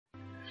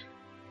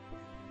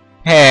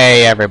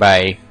Hey,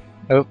 everybody.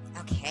 Oh,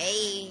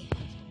 Okay.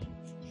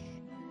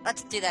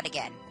 Let's do that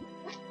again.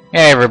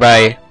 hey,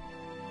 everybody.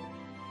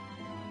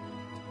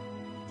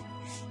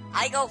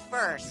 I go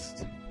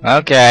first.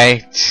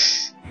 Okay.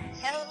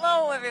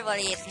 Hello,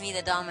 everybody. It's me,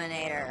 the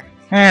Dominator.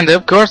 And,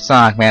 of course,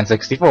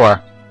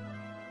 SonicMan64.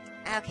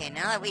 Okay,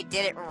 now that we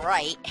did it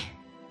right.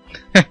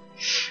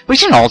 We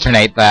should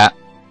alternate that.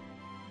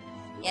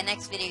 Yeah,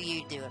 next video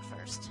you do it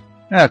first.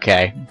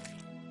 Okay.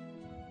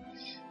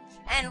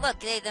 And look,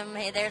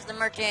 there's the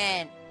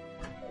merchant.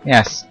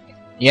 Yes.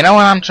 You know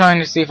what I'm trying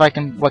to see if I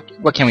can...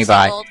 What can we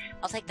buy? Gold.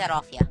 I'll take that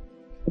off you.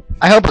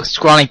 I hope a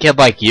scrawny kid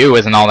like you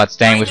isn't all that's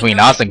standing between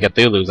us and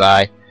Cthulhu's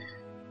eye.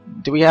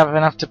 Do we have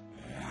enough to...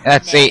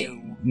 Let's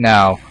see.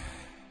 No.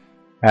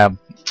 You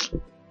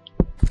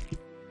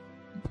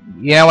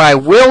know what I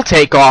will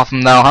take off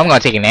him, though? I'm gonna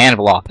take an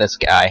anvil off this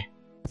guy.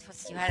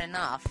 You had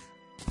enough.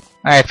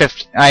 I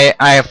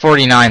have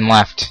 49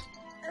 left.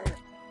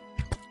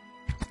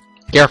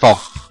 Careful.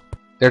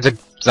 There's a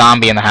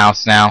zombie in the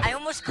house now. I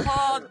almost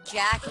called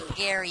Jack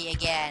Gary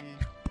again.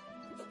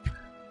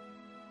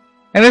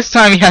 And this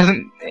time he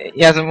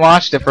hasn't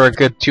watched it for a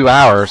good 2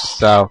 hours,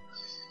 so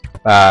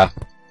great,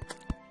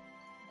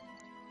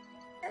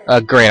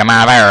 I'm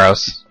out of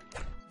arrows.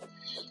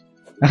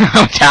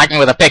 I'm attacking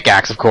with a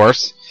pickaxe, of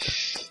course.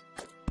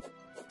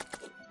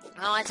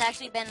 Well, it's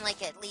actually been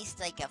at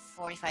least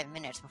 45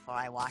 minutes before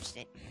I watched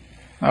it.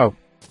 Oh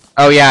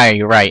yeah,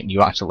 you're right. You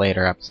watched the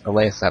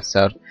latest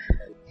episode.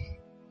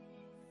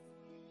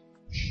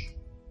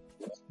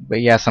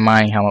 But yes, a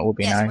mining helmet will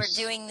be nice. Yes,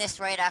 we're doing this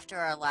right after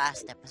our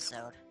last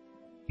episode.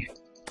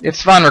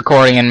 It's fun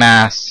recording in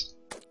mass.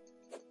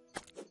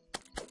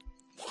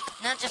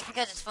 Not just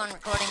because it's fun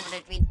recording,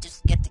 but we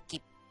just get to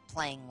keep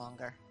playing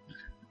longer.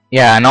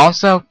 Yeah, and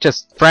also,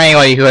 just for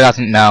anybody who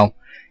doesn't know,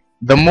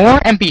 the more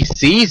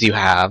NPCs you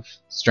have,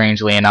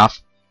 strangely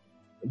enough,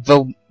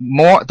 the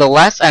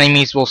less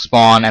enemies will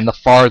spawn and the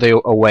farther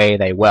away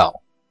they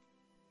will.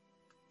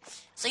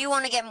 So you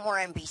want to get more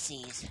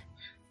NPCs?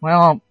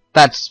 Well,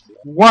 that's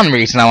one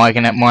reason I want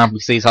to get more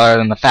NPCs other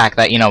than the fact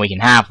that, we can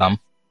have them.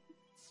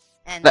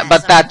 And but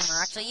that's some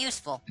are actually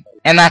useful.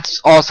 And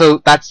that's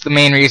the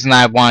main reason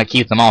I want to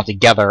keep them all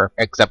together,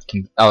 except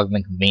other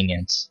than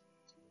convenience.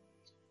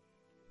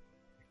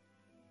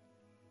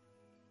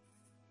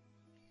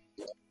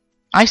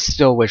 I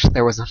still wish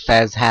there was a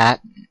Fez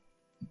hat.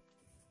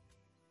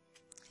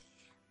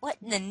 What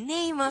in the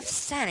name of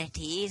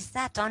sanity is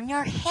that on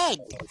your head?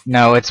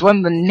 No, it's what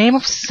in the name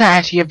of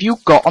sanity have you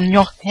got on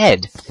your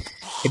head?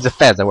 It's a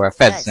Fez, I wear a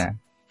Fez now.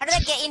 How did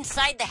that get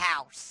inside the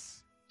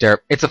house? Derp,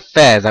 it's a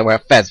Fez, I wear a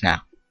Fez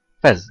now.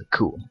 Fez are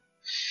cool.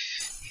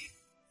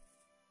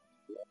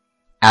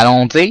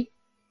 Allons-y?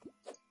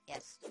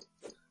 Yes.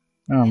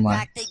 Oh In my.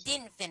 fact, they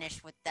didn't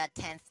finish with that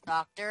 10th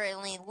Doctor. It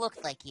only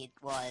looked like it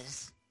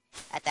was.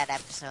 At that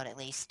episode, at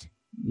least.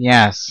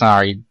 Yeah,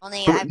 sorry.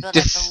 Only, I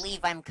believe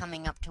I'm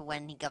coming up to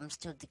when he comes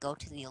to go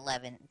to the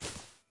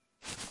 11th.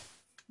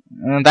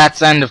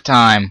 That's end of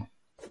time.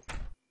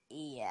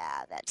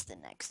 Yeah, that's the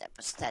next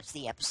episode. That's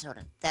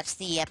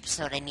the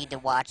episode I need to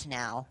watch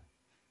now.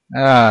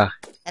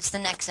 That's the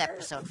next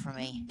episode for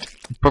me.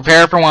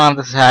 Prepare for one of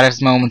the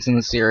saddest moments in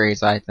the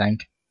series, I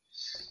think.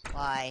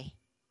 Why?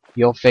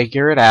 You'll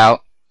figure it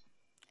out.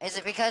 Is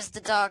it because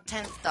the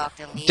 10th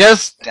Doctor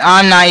leaves?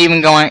 I'm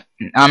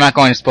not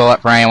going to spoil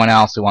it for anyone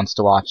else who wants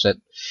to watch it.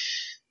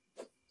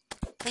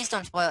 Please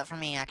don't spoil it for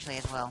me, actually,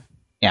 as well.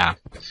 Yeah.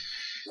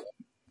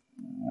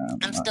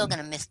 I'm still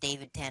gonna miss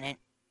David Tennant.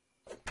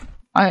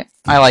 I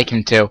like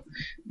him too.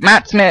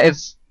 Matt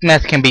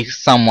Smith can be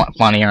somewhat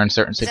funnier in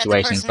certain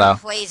situations, though.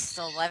 Who plays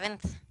the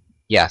 11th?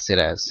 Yes, it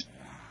is.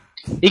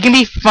 He can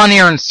be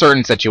funnier in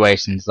certain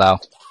situations, though.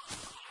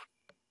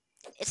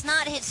 It's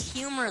not his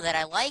humor that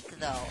I like,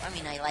 though. I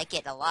mean, I like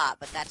it a lot,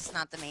 but that's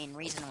not the main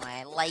reason why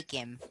I like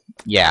him.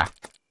 Yeah.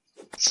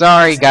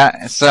 Sorry,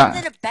 guys.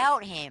 Something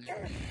about him.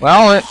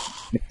 Well,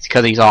 it's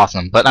because he's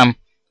awesome. But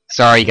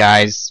sorry,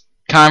 guys.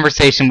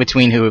 Conversation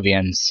between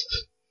Whovians.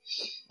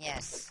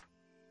 Yes.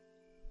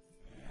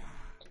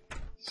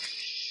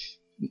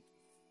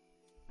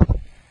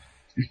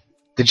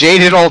 The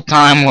jaded old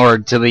Time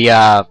Lord to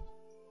the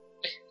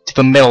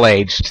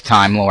middle-aged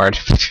Time Lord.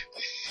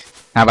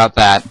 How about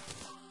that?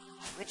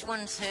 Which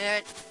one's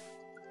hurt?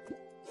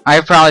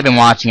 I've probably been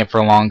watching it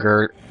for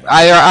longer.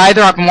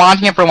 Either I've been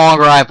watching it for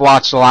longer or I've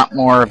watched a lot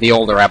more of the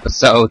older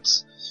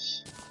episodes.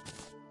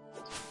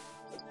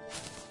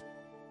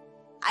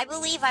 I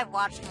believe I've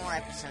watched more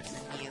episodes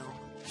than you.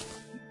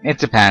 It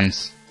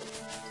depends.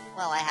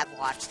 Well, I have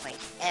watched,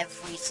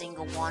 every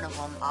single one of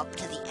them up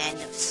to the end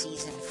of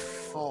Season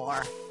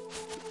 4.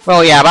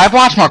 Well, yeah, but I've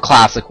watched more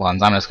classic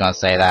ones, I'm just gonna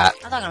say that.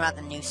 I'm talking about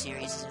the new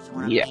series, is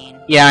what I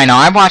mean. Yeah, I know.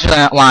 I've watched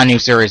a lot of new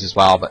series as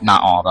well, but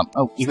not all of them.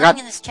 Oh, you got...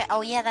 in this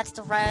oh, yeah, that's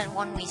the red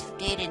one we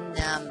did in,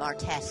 our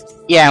test.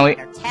 Yeah, our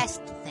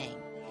test thing.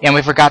 Yeah, and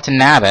we forgot to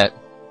nab it.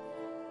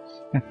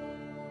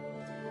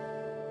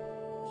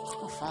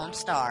 Oh, fallen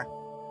star.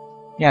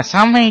 Yes,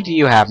 how many do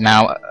you have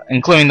now,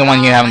 including the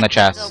one you have in the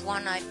chest? The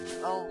one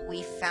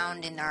we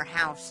found in our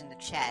house in the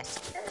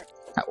chest.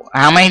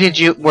 How many did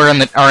you are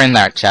in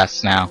that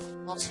chest now?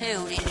 Well, 2.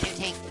 Did you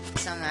take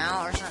some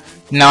out or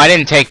something? No, I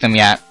didn't take them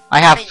yet.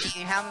 How many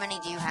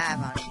do you have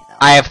on you, though?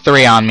 I have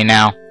 3 on me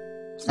now.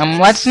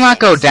 Let's not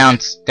go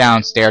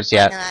downstairs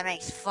yet. No, that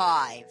makes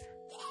 5.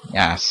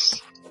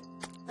 Yes.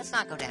 Let's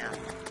not go down.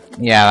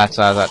 Yeah, that's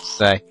what I was about to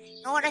say.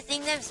 You know what? I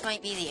think this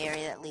might be the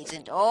area that leads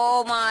into.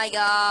 Oh my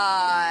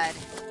god!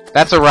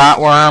 That's a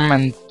rotworm,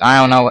 and I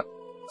don't know what.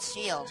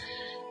 Shield.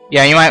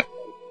 Yeah,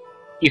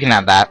 you can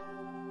have that.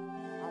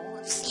 Oh,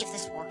 let's see if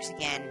this works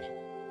again.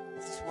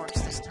 If this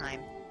works this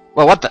time.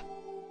 Well, what the?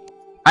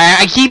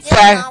 I keep It's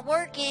not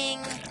working.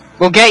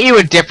 I'll get you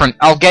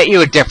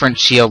a different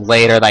shield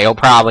later that you'll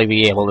probably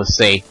be able to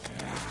see.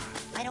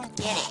 I don't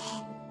get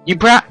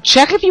it.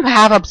 Check if you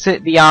have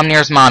the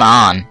Omniar's mod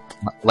on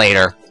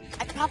later.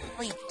 I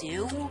probably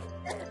do.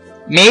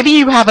 Maybe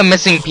you have a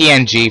missing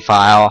PNG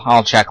file.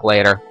 I'll check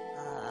later.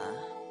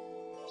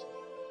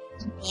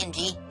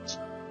 PNG?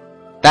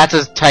 That's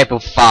a type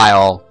of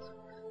file.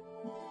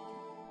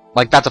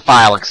 Like, that's a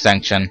file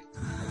extension.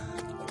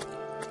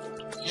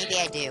 Maybe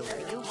I do.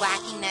 Are you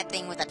whacking that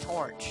thing with a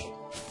torch?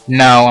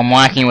 No, I'm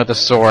whacking it with a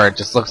sword.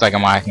 Just looks like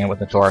I'm whacking it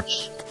with a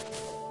torch.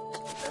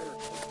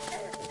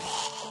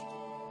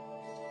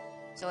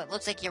 So it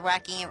looks like you're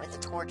whacking it with a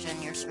torch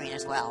on your screen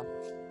as well.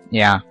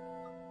 Yeah.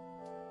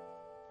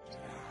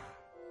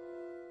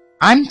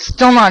 I'm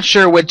still not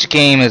sure which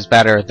game is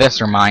better,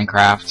 this or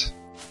Minecraft.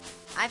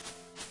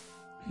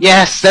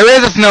 Yes, there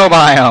is a snow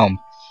biome!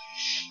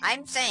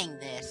 I'm saying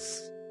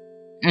this.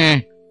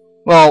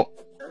 Well,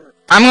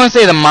 I'm gonna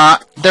say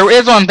there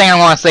is one thing I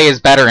wanna say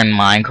is better in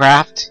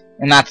Minecraft,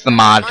 and that's the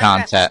mod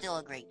content. Is still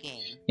a great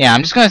game. Yeah,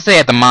 I'm just gonna say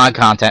that the mod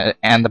content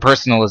and the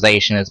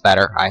personalization is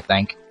better, I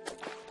think.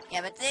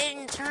 Yeah, but then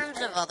in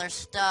terms of other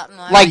stuff...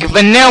 Like,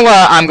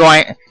 vanilla,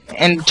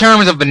 in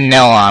terms of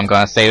vanilla, I'm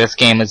gonna say this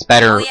game is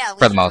better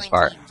for the most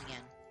part.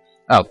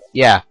 Oh,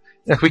 yeah.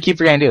 We keep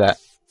forgetting to do that.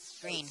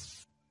 Green.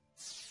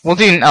 We'll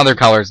do other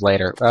colors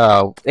later.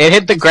 Oh, it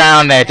hit the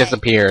ground and it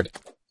disappeared.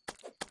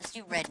 Let's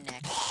do red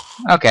next.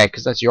 Okay,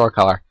 because that's your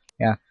color.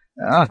 Yeah.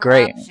 Oh,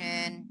 great.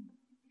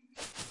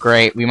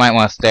 Great, we might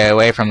want to stay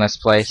away from this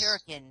place.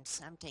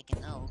 Shurikens. I'm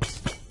taking those.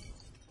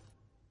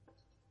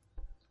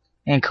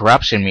 And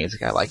corruption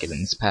music, I like it in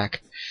this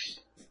pack.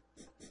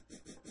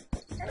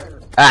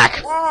 Ack!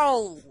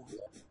 Whoa!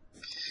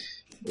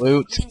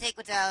 Loot. You can take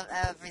without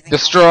everything.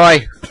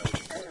 Destroy!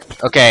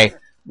 Okay,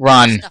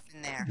 run. Stuff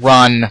in there.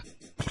 Run.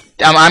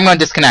 I'm gonna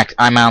disconnect.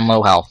 I'm on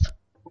low health.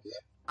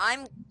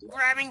 I'm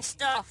grabbing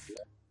stuff.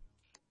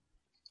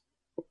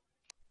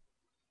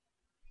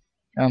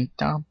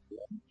 Tom.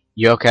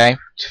 You okay?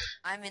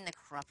 I'm in the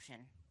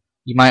corruption.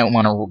 You might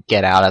want to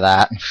get out of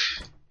that.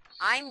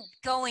 I'm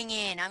going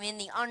in. I'm in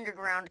the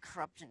underground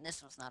corruption.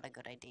 This was not a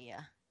good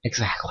idea.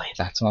 Exactly.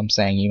 That's what I'm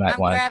saying. You might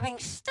want. I'm grabbing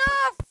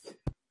stuff.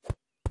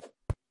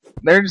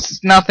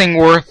 There's nothing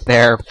worth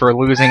there for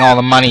losing all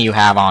the money you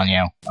have on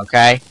you.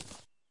 Okay?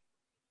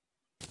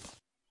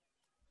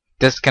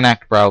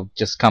 Disconnect, bro.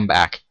 Just come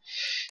back.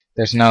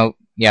 There's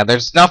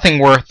nothing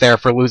worth there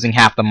for losing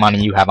half the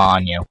money you have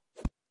on you.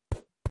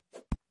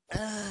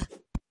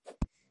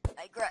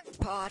 I grabbed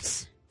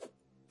pots.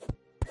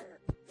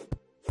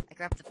 I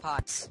grabbed the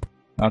pots.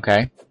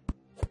 Okay.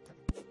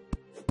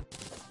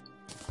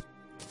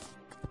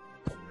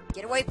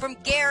 Get away from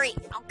Gary!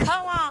 Oh,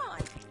 come on!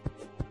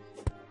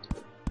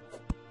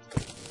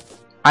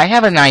 I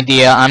have an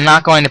idea. I'm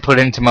not going to put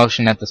it into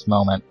motion at this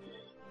moment.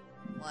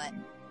 What?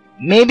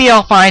 Maybe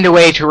I'll find a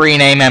way to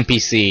rename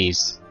NPCs.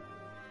 Is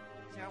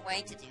there a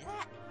way to do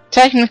that?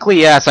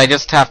 Technically, yes. I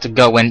just have to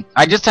go in.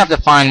 I just have to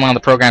find one of the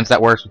programs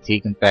that works with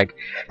tconfig.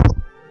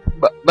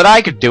 But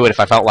I could do it if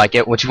I felt like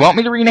it. Would you want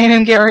me to rename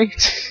him Gary?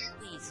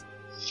 Please.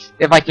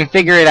 If I can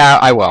figure it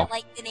out, I will. I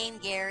like the name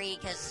Gary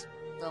because,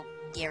 well,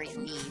 Gary's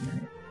me.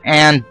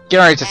 And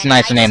Gary's just a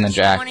nicer name than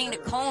Jack. I wanting to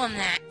call him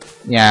that.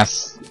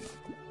 Yes.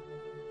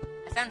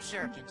 I found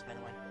shurikens, by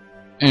the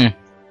way.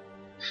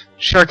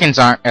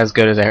 Shurikens aren't as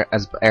good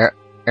as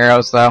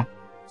arrows, though.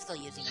 Still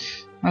using them.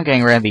 I'm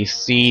getting rid of these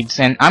seeds,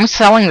 and I'm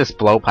selling this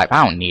blowpipe.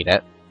 I don't need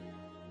it.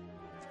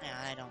 No,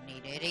 I don't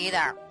need it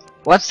either.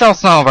 Let's sell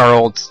some of our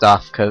old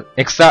stuff,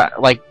 except,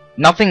 like,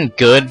 nothing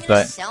good, I'm gonna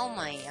but... sell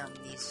my,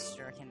 these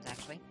shurikens,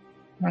 actually.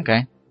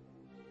 Okay.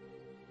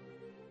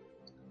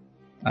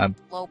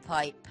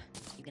 Blowpipe.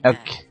 You can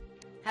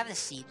have the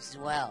seeds as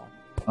well.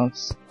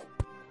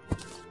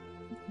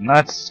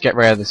 Let's get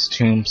rid of this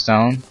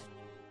tombstone.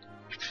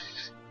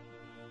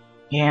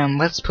 And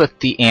let's put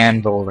the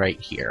anvil right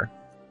here.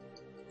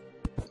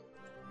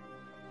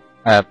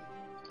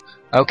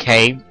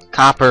 Okay,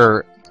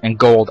 copper and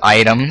gold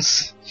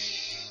items.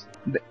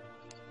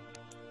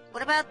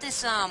 What about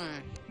this,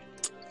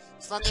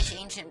 sluggish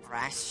ancient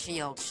brass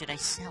shield? Should I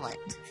sell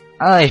it?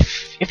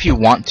 If you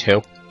want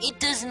to. It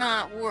does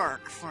not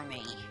work for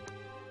me.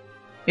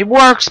 It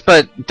works,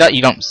 but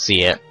you don't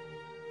see it.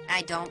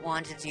 I don't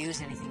want to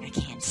use anything I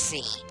can't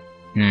see.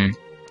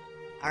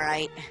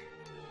 Alright.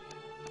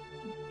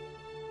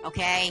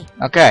 Okay.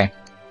 Okay.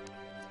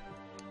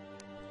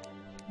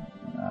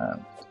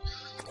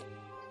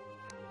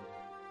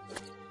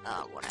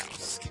 What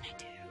else can I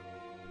do?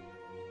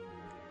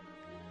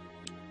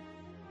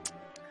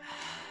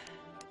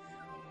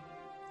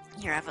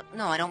 Here,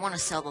 no, I don't want to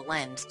sell the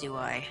lens, do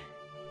I?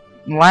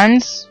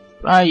 Lens?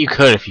 You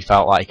could if you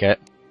felt like it.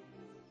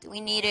 Do we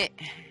need it?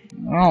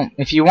 Well,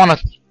 if you want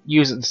to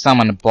use it to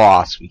summon a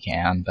boss, we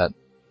can, but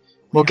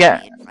we'll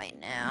get it right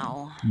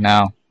now.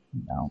 No.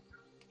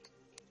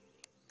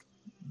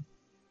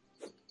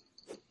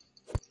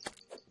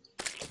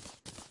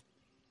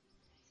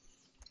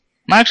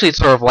 I'm actually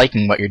sort of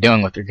liking what you're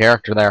doing with your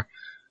character there.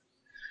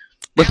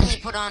 I only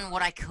put on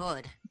what I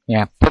could.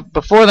 Yeah, but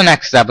before the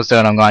next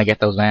episode, I'm going to get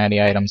those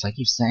vanity items. I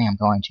keep saying I'm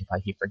going to, but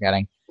I keep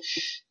forgetting.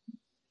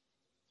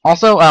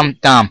 Also,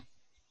 Dom,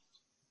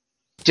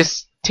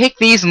 just take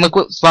these and look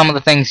what some of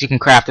the things you can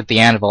craft at the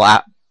anvil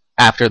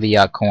after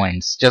the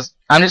coins.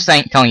 I'm just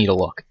telling you to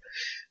look.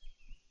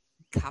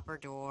 Copper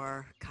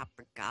door,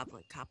 copper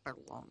goblet, copper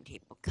long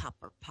table,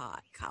 copper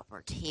pot,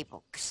 copper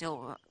table,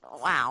 silver.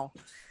 Wow.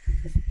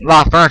 A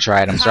lot of furniture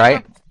items,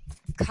 right?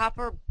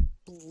 Copper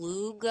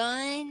blue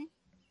gun?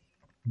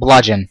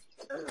 Bludgeon.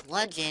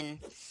 Bludgeon.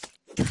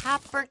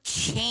 Copper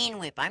chain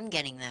whip. I'm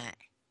getting that.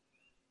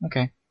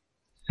 Okay.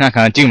 Not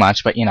gonna do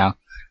much, but you know.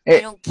 I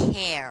don't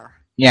care.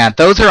 Yeah,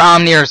 those are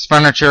Omnir's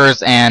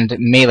furnitures and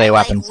melee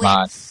weapons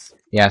mods.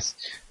 Yes.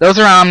 Those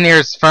are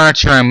Omnir's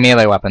furniture and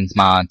melee weapons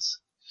mods.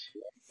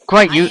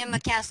 I am a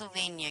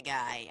Castlevania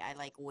guy. I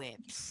like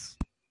whips.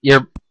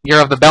 You're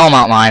of the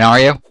Belmont line, are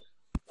you?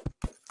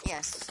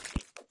 Yes.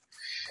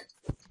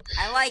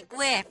 I like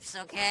whips,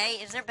 okay?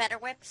 Is there better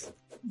whips?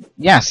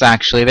 Yes,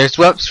 actually. There's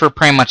whips for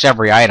pretty much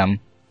every item.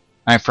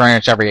 I mean, for pretty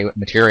much every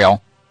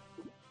material.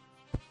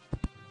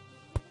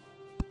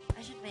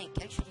 I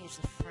should use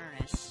the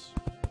furnace.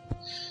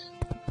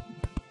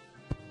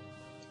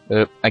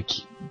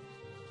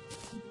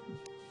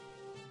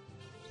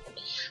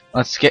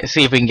 Let's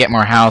see if we can get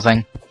more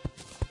housing.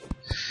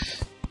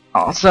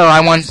 Also,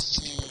 I want...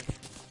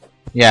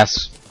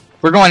 Yes.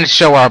 We're going to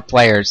show our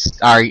players,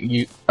 our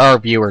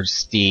viewers,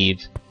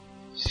 Steve.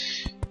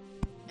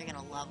 They're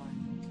gonna love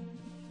him.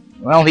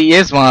 Well, he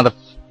is one of the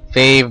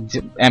faved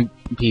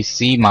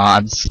NPC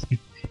mods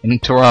in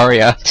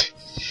Terraria.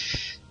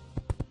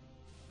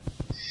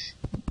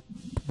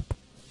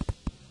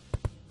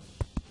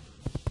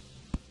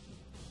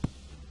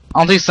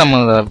 I'll do some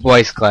of the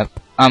voice clip.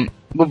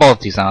 We'll both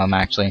do some of them,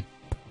 actually.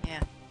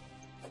 Yeah.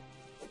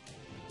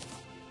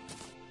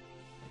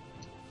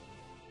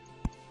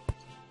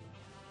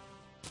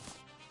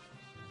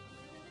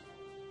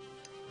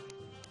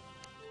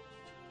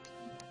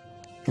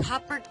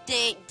 Copper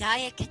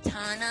Dia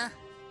Katana?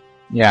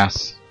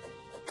 Yes.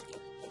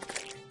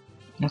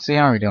 Let's see,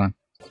 how are we doing?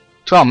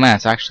 12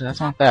 minutes, actually, that's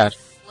not bad.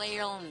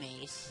 Flail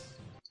mace.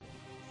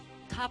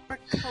 Copper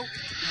coke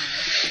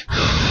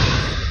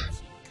time.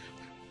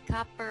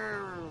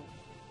 Copper...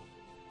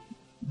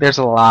 There's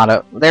a lot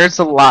of...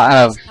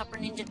 Copper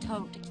ninja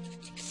toad.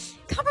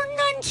 Copper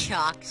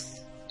nunchucks.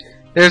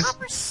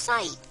 Copper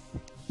scythe.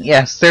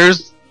 Yes,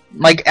 there's...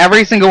 Like,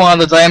 every single one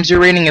of those items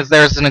you're reading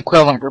there's an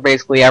equivalent for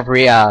basically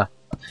every,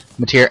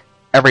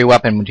 every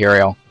weapon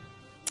material.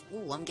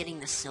 Ooh, I'm getting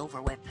the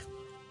silver whip.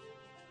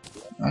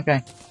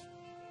 Okay.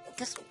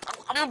 Because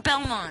I'm a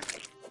Belmont.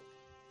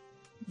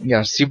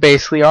 Yes, you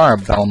basically are a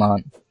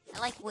Belmont. I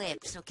like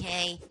whips,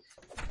 okay?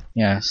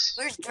 Yes.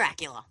 Where's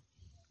Dracula?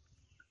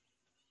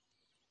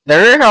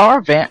 There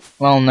are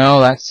well, no,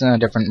 that's a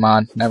different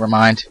mod. Never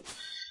mind.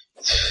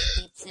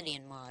 The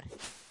Obsidian mod.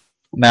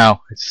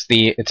 No, it's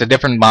a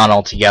different mod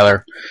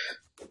altogether.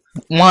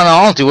 One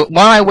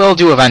I will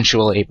do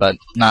eventually, but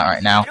not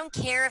right now. I don't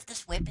care if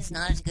this whip is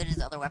not as good as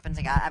the other weapons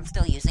I got. I'm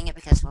still using it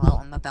because,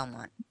 well, I'm a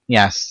Belmont.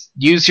 Yes.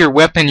 Use your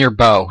whip and your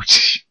bow.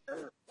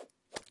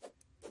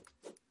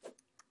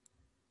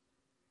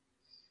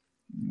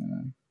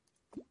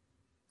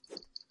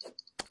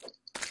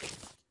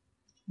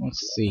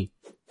 Let's see.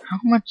 How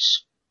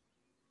much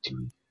do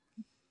we...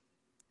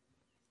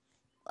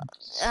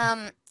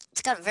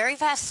 It's got very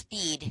fast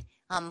speed.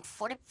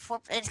 44.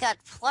 It's got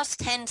plus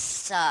 10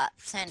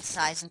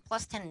 size and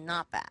plus 10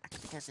 knockback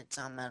because it's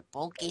a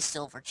bulky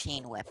silver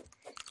chain whip.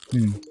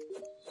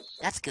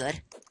 That's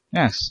good.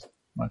 Yes.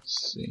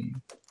 Let's see.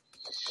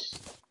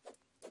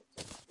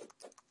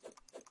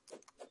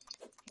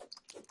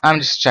 I'm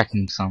just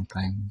checking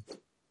something.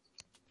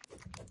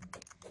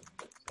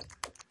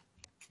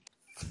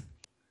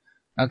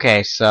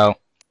 Okay, so...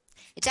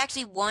 It's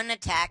actually one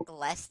attack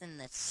less than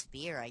the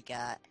spear I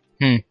got.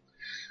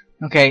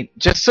 Okay,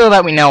 just so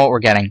that we know what we're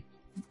getting.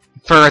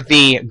 For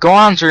the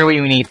Goron's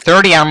Ruby, we need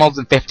 30 emeralds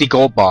and 50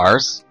 gold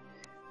bars.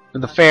 For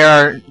the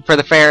fair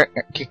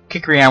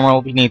Kikri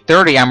Emerald, we need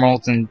 30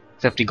 emeralds and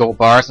 50 gold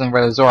bars. And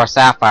for the Zora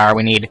Sapphire,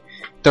 we need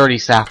 30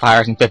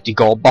 sapphires and 50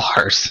 gold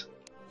bars.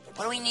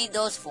 What do we need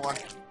those for?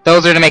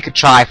 Those are to make a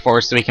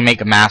Triforce so we can make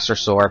a Master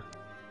Sword.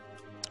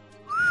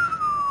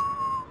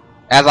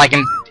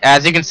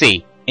 As you can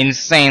see,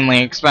 insanely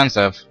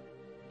expensive.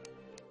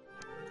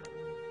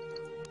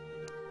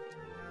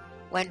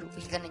 When are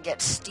we gonna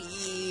get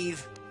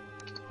Steve?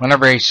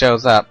 Whenever he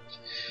shows up.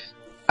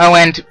 Oh,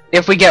 and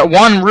if we get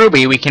one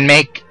ruby, we can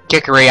make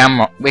Kickery,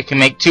 we can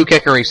make 2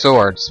 Kickery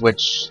swords,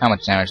 which, how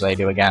much damage do they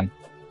do again?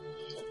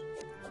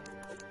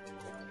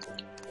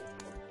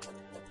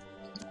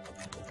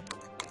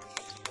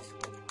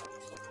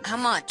 How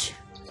much?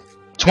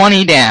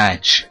 20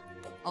 damage!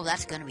 Oh,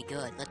 that's gonna be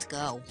good. Let's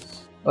go.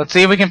 Let's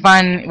see if we can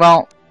find,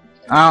 well,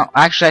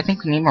 actually I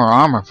think we need more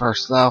armor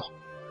first, though.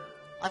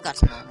 I've got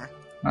some armor.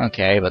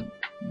 Okay, but,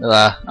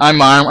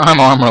 I'm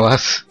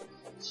armorless.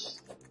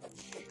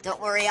 Don't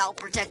worry, I'll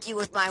protect you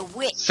with my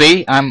wit.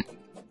 See? I'm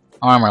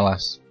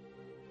armorless.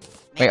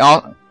 Wait,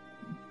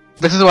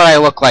 this is what I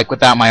look like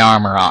without my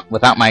armor on,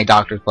 without my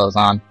doctor's clothes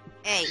on.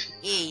 Hey,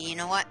 you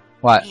know what?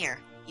 What? Here,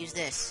 use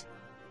this.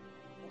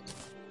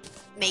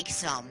 Make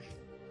some.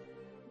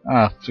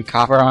 Oh,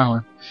 copper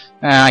armor?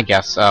 I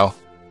guess so.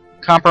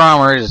 Copper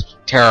armor is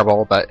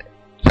terrible, but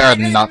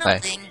better than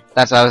nothing.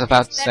 That's what I was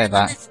about to say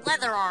that. This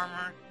leather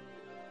armor.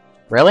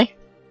 Really?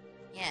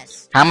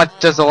 Yes. How much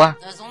does the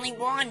There's only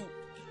one.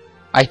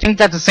 I think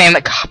that's the same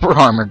that copper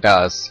armor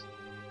does.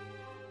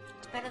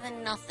 It's better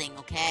than nothing,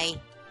 okay?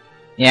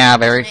 Yeah,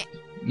 very.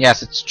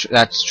 Yes,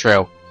 that's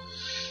true.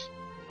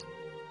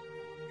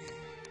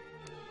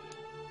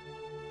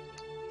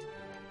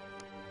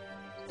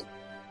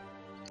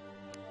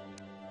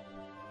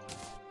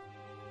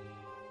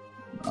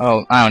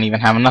 Oh, I don't even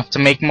have enough to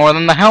make more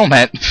than the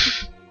helmet.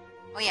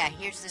 Oh yeah,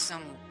 here's this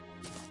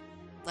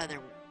leather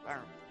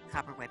or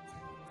copper whip,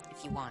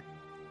 if you want.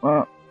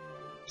 Well,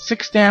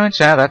 6 damage.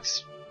 Yeah,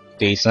 that's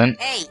decent.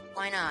 Hey,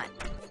 why not?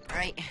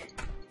 Right?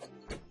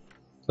 It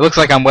looks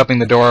like I'm whipping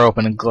the door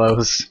open and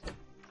close.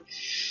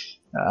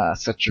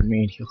 Such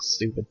remedial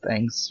stupid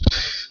things.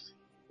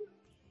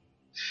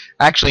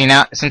 Actually,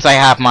 now since I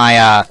have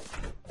my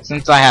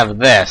since I have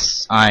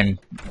this, I'm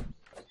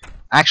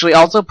actually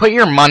also put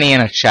your money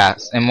in a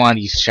chest, in one of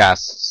these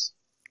chests.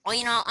 Well,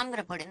 you know, I'm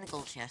gonna put it in the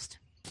gold chest.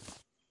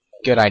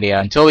 Good idea.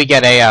 Until we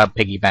get a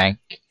piggy bank.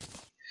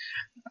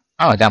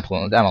 Oh, a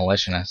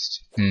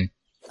demolitionist.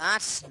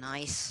 That's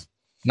nice.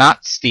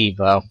 Not Steve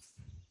though.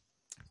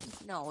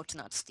 No, it's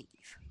not Steve.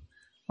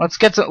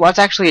 Let's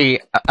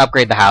actually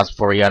upgrade the house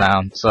before we go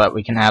down, so that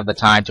we can have the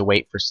time to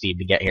wait for Steve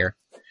to get here.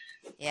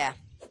 Yeah.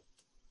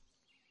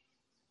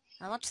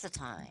 Now what's the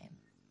time?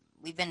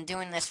 We've been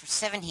doing this for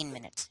 17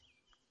 minutes.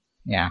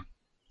 Yeah.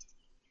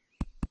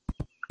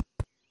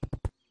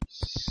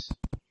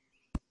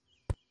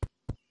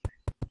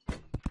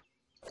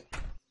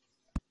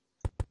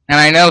 And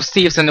I know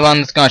Steve's the one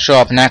that's gonna show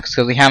up next,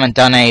 because we haven't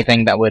done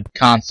anything that would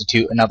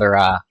constitute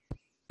another,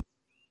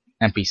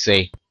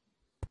 NPC.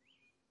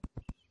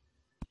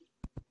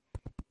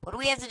 What do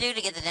we have to do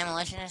to get the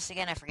demolitionist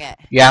again? I forget.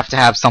 You have to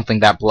have something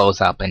that blows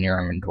up in your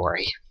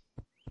inventory.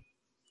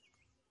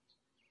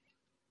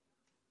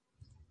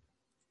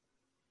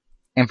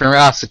 And for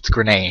us, it's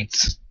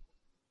grenades.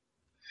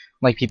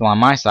 Like people on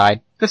my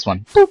side, this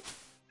one. Boop.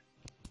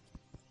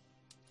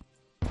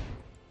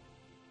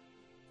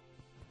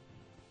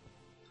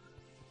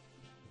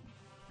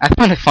 I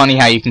find it funny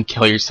how you can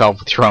kill yourself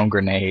with your own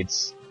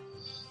grenades.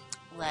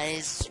 That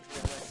is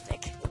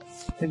realistic.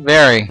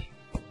 Very.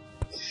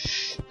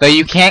 Though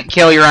you can't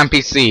kill your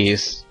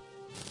NPCs.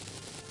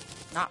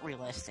 Not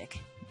realistic.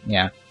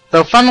 Yeah.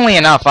 Though, funnily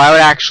enough, I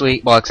would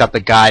actually... Well, except the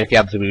guide if you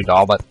have the blue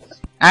doll, but...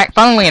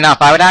 funnily enough,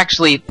 I would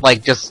actually,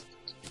 like, just...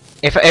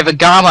 If a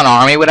goblin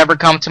army would ever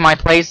come to my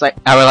place, I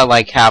would,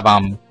 like, have,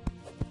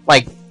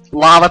 like,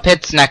 lava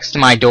pits next to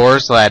my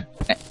doors so that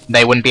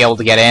they wouldn't be able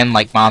to get in,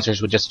 like,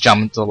 monsters would just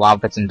jump into the lava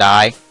pits and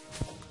die.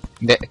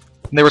 They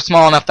were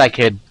small enough that I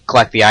could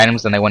collect the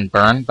items and they wouldn't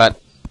burn,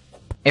 but...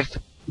 If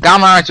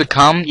goblin armies would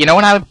come, you know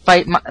what I would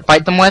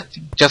fight them with?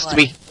 Just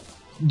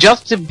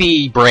to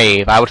be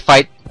brave, I would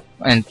fight...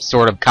 And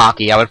sort of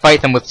cocky, I would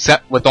fight them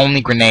with only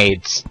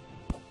grenades.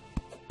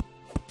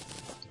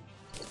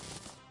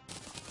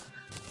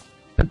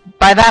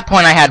 By that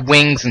point I had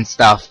wings and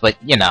stuff, but,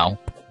 you know.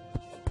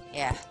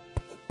 Yeah.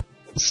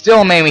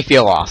 Still made me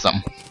feel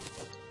awesome.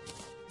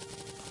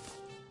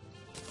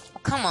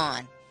 Come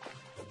on.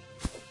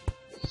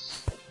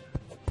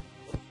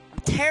 I'm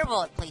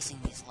terrible at placing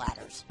these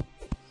ladders.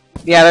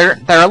 Yeah,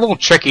 they're a little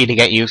tricky to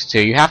get used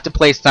to. You have to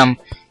place them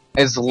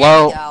as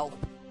low... There you go.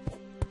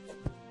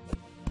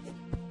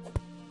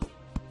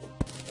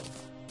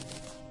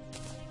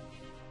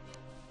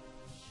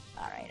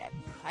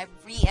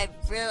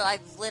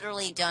 I've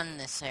literally done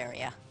this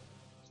area.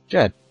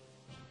 Good.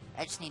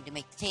 I just need to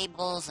make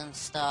tables and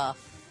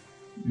stuff.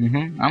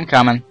 I'm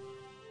coming.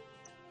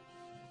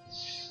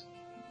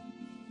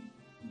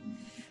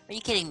 Are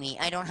you kidding me?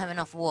 I don't have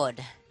enough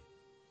wood.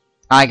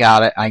 I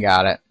got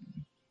it.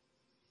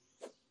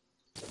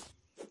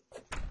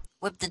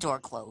 Whip the door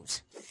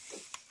closed.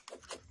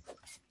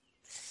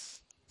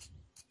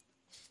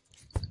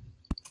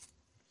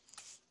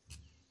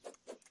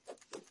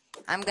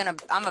 I'm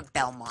a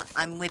Belmont.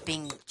 I'm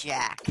whipping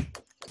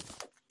Jack.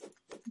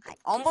 I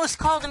almost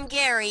called him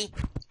Gary.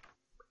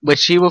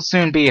 Which he will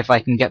soon be if I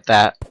can get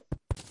that.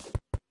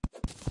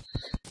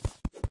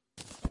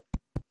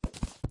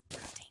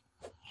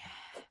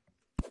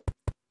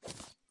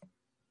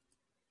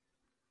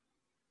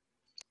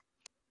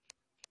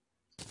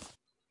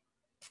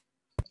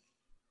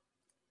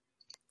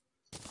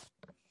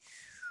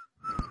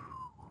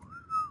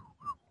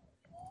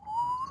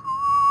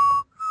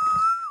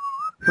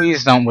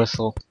 Please don't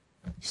whistle.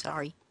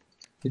 Sorry.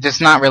 It's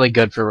just not really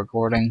good for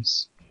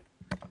recordings.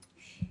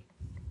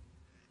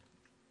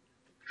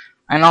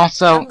 And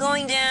also, I'm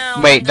going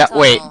down. wait, the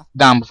wait, tunnel.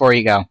 Dom, before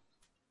you go.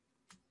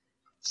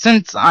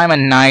 Since I'm a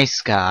nice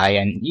guy,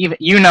 and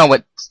you know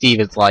what Steve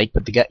is like,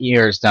 but the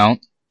ears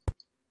don't.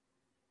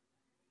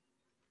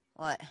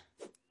 What?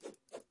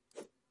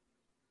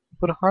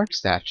 Put a heart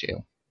statue.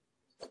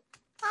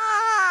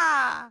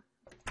 Ah!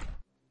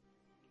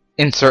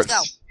 Insert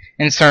Let's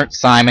insert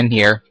Simon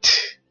here.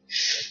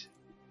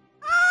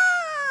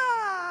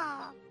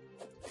 Ah!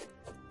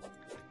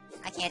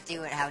 I can't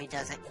do it how he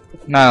does it.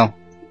 No.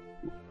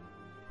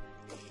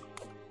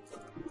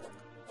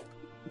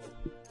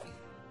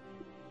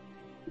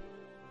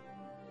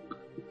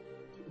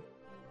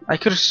 I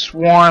could have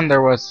sworn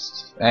there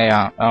was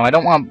a. Oh, I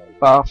don't want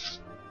buff.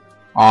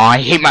 Oh, I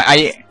hate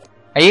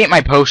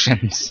my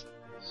potions.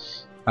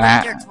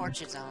 Put your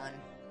torches on.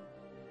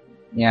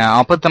 Yeah,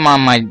 I'll put them on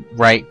my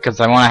right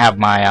because I want to have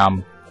my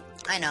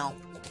I know.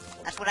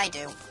 That's what I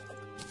do.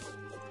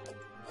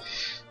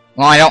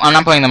 Well, I'm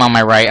not putting them on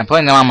my right. I'm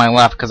putting them on my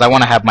left because I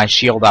want to have my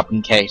shield up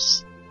in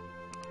case.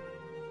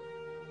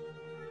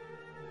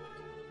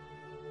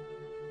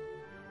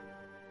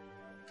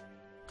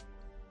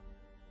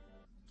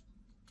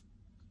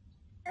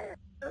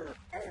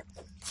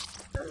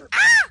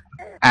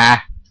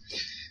 Ah.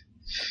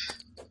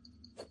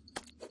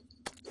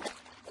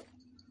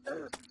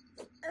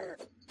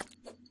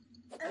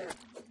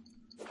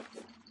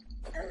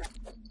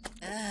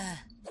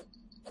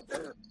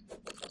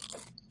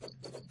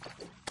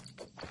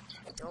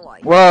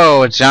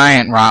 Whoa, a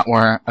giant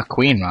rotworm, a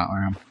queen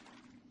rotworm.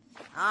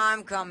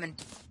 I'm coming.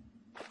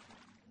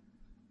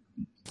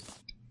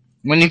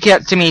 When you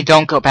get to me,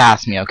 don't go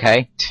past me,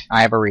 okay?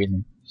 I have a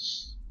reason.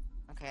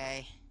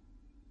 Okay.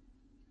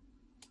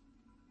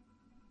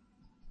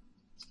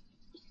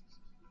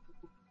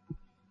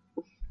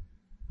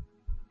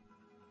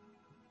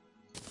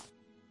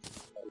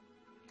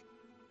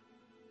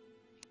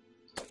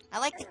 I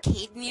like the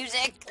cave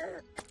music.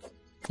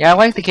 Yeah, I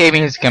like the cave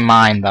music in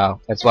mine, though,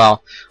 as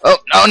well. Oh,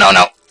 no, no,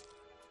 no!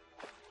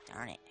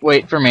 Darn it.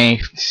 Wait for me.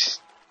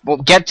 Well,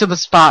 get to the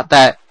spot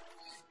that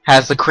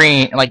has the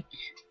cream, like,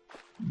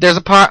 there's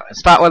a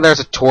spot where there's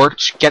a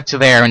torch, get to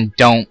there and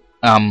don't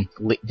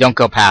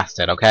go past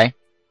it, okay?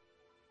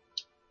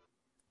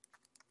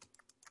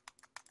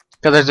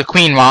 Because there's a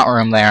queen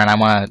rotworm there and I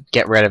want to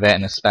get rid of it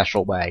in a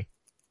special way.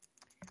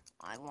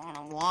 I want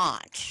to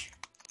watch.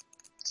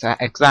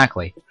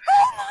 Exactly.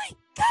 Oh my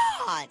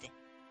god!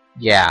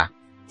 Yeah.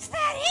 Is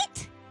that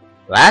it?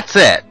 That's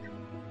it!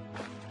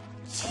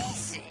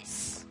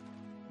 Jesus!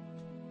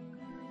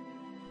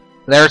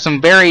 There are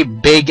some very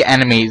big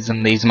enemies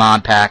in these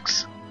mod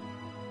packs.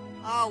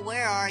 Oh,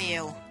 where are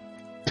you?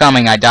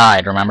 Coming, I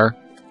died, remember?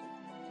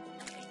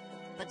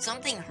 But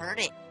something hurt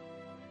it.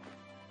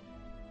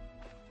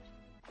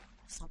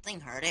 Something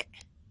hurt it.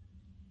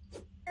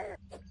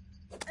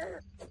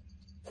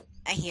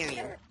 I hear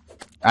you.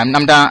 I'm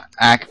done.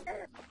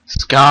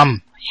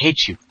 Scum! I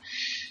hate you.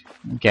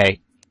 Okay.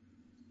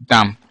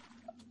 Dumb.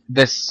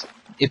 It's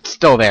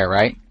still there,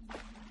 right?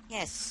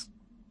 Yes.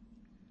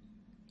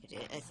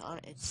 I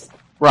thought it's...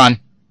 Run.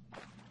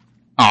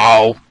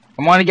 Oh!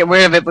 I want to get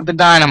rid of it with the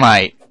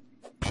dynamite.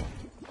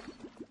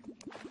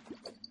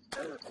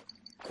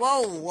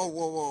 Whoa, whoa,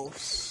 whoa, whoa.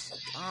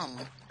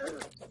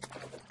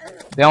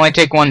 They only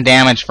take 1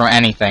 damage from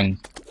anything.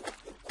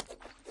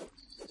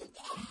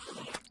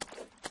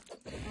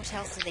 How much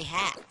health do they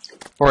have?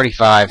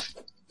 45.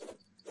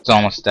 It's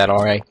almost dead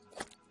already.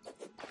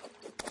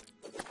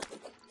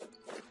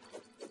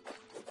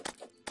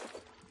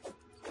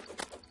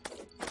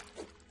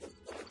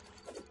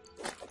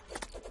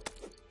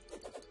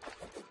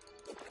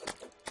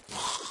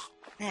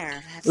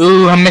 There, that's...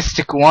 Ooh, a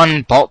Mystic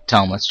 1 Bolt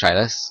Tome. Let's try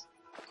this.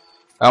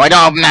 Oh, I don't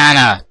have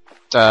mana!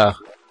 Duh.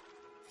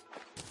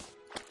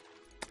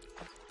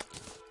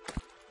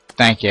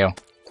 Thank you.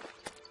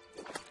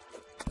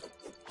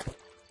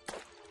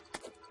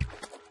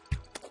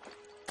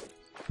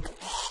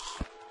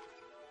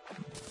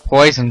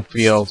 Poison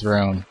Field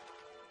Rune.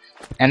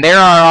 And there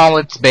are all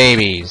its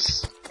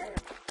babies.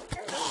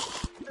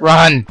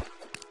 Run!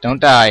 Don't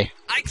die.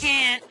 I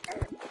can't!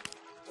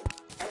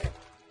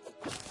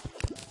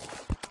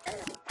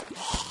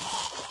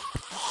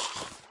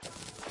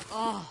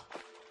 Oh.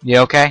 You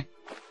okay?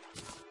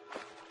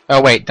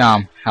 Oh wait,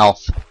 Dom.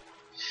 Health.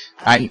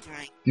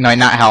 No,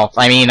 not health.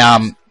 I mean,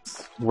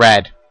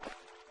 red.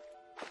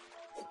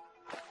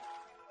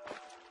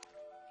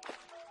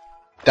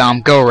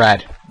 Dom, go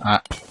red.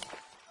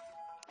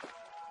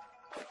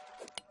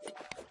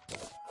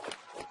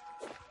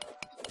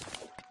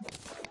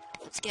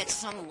 Let's get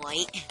some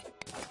light.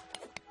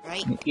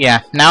 Right?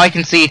 Yeah, now we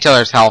can see each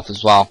other's health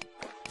as well.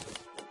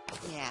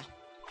 Yeah.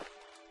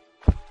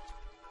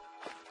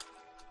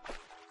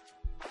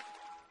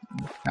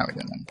 How are we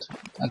doing?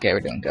 Okay, we're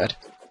doing good.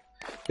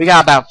 We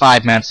got about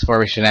 5 minutes before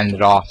we should end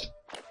it off.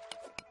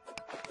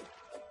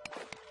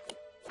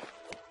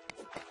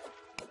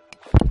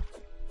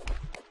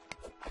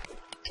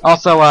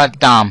 Also,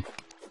 Dom.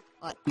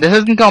 What? This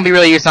isn't gonna be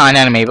really used on an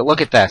enemy, but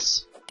look at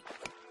this.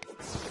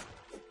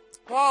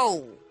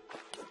 Whoa!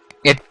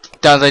 It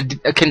does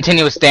a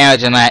continuous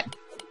damage in that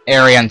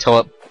area until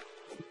it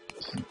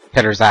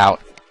pitters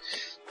out.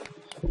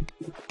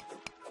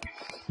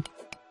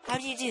 How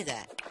do you do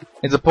that?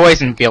 It's a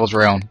poison field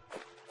rune.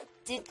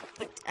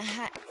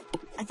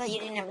 I thought you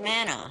didn't have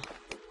mana.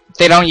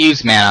 They don't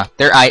use mana.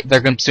 They're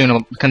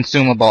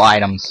consumable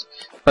items.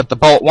 But the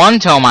Bolt 1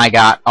 tome I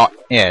got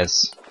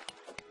is.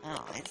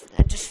 Oh,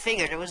 I just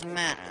figured it was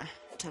mana.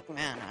 It took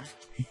mana.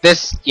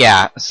 This,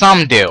 yeah,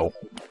 some do.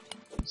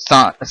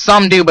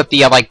 Some do, but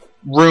the, like,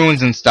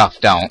 runes and stuff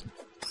don't.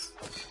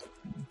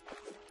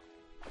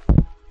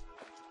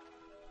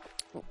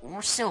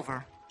 More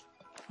silver.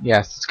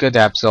 Yes, it's good to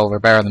have silver,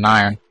 better than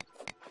iron.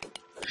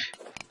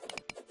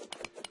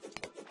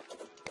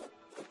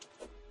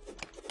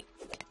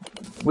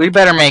 We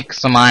better make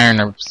some iron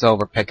or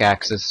silver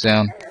pickaxes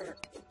soon.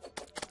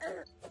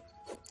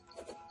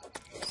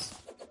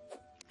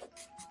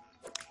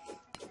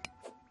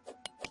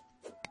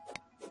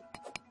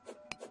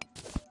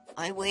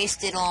 I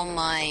wasted all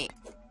my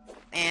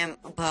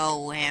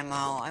bow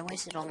ammo. I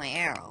wasted all my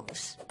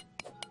arrows.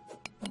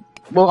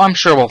 Well, I'm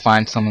sure we'll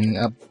find something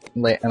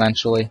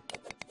eventually.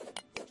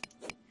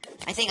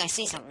 I think I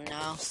see something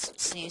now.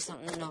 See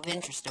something of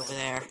interest over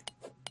there.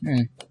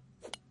 Hmm.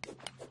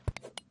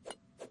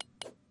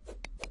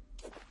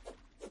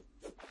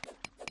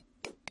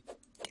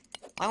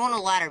 Why won't a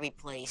ladder be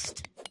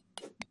placed?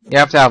 You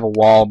have to have a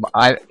wall.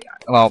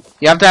 Well,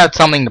 you have to have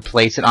something to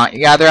place it on.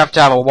 You either have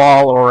to have a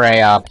wall or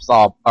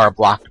a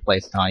block to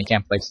place it on. You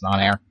can't place it on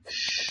air.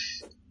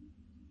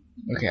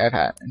 Okay, I've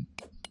had it.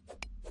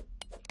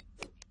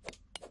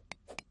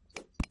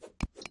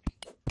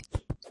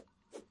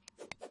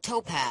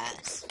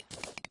 Topaz.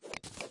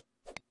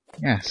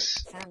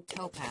 Yes. Found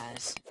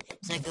topaz.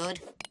 Is that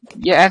good?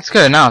 Yeah, it's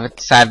good enough.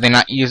 It's sad they're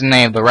not using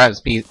any of the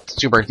recipes,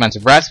 super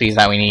expensive recipes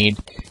that we need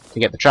to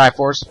get the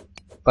Triforce.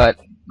 But,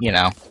 you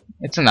know,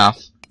 it's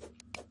enough.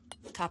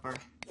 Copper.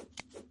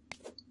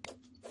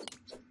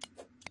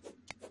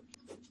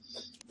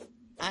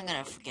 I'm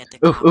gonna forget the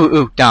copper.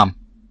 Ooh, dumb.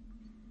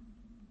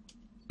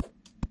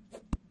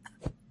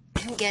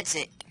 Who gets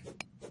it?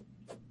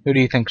 Who do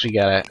you think should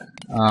get it?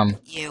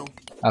 You.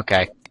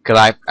 Okay.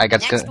 Cause I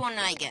guess. Next one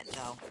I get,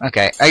 though.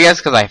 Okay, I guess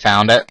because I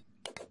found it.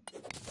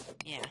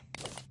 Yeah.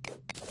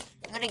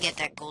 I'm gonna get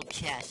that gold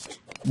chest.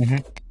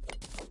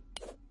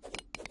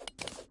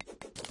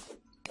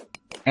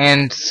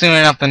 And soon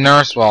enough, the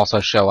nurse will also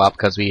show up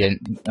because we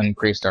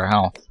increased our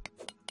health.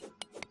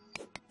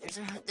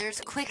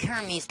 There's quick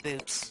Hermes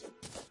boots.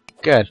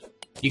 Good.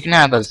 You can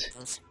have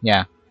those.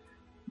 Yeah.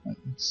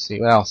 Let's see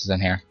what else is in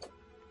here.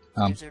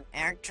 There's an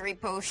archery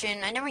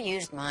potion. I never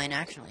used mine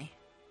actually.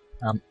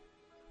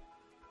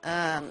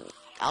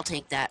 I'll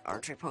take that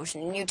archery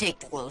potion, and you take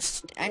the glow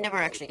stick. I never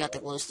actually got the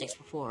glow sticks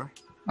before.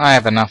 I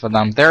have enough of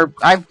them.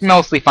 I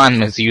mostly find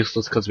them as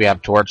useless because we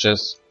have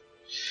torches.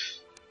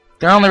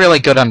 They're only really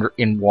good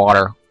in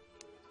water.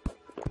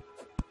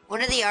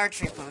 What do the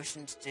archery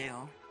potions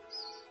do?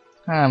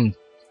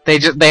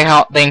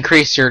 They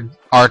increase your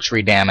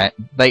archery damage.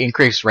 They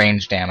increase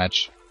range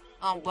damage.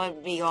 Oh, but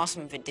it'd be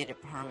awesome if it did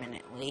it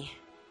permanently.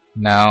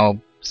 No,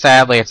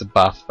 sadly it's a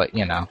buff, but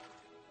you know.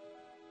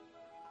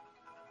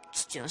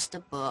 It's just a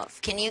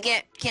buff. Can I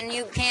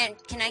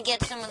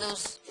get some of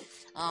those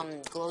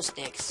glow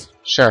sticks?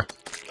 Sure.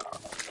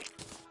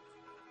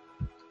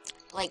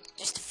 Like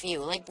just a few,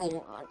 like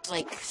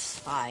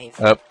 5.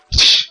 Oh.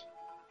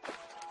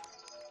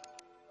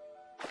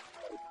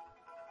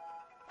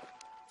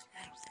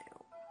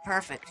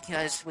 Perfect,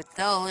 because with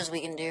those we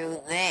can do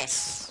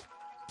this.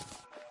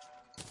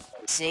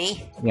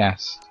 See?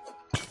 Yes.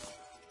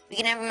 We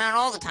can have them out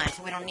all the time,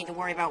 so we don't need to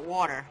worry about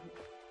water.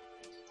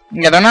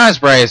 Yeah, they're not as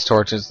bright as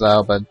torches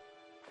though, but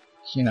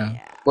you know,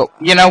 Yeah. well,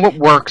 you know what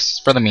works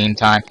for the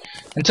meantime.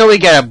 Until we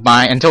get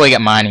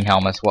mining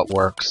helmets, what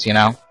works, you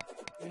know?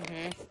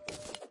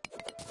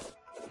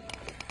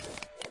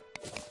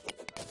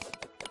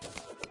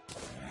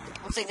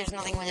 Looks like there's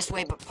nothing this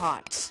way but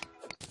pots.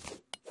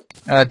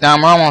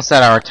 Dom, we're almost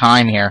at our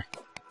time here.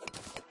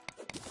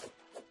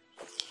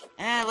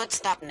 Let's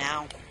stop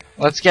now.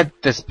 Let's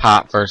get this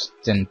pot first,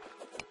 and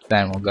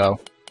then we'll go.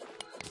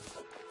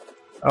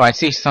 Oh, I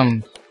see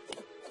some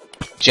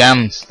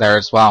gems there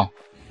as well.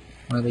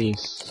 What are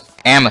these?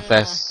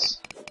 Amethysts.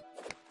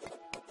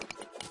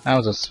 That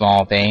was a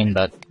small vein,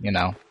 but, you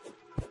know.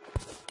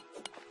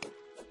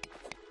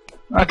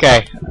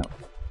 Okay.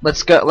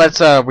 Let's go,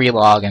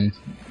 relog, and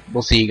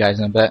we'll see you guys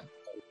in a bit.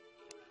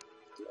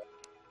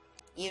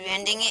 You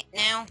ending it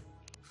now?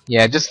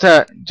 Yeah, just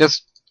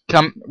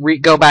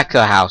go back to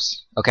the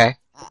house, okay?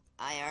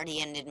 I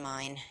already ended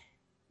mine.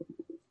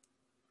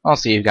 I'll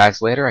see you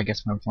guys later. I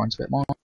guess my recording's a bit long.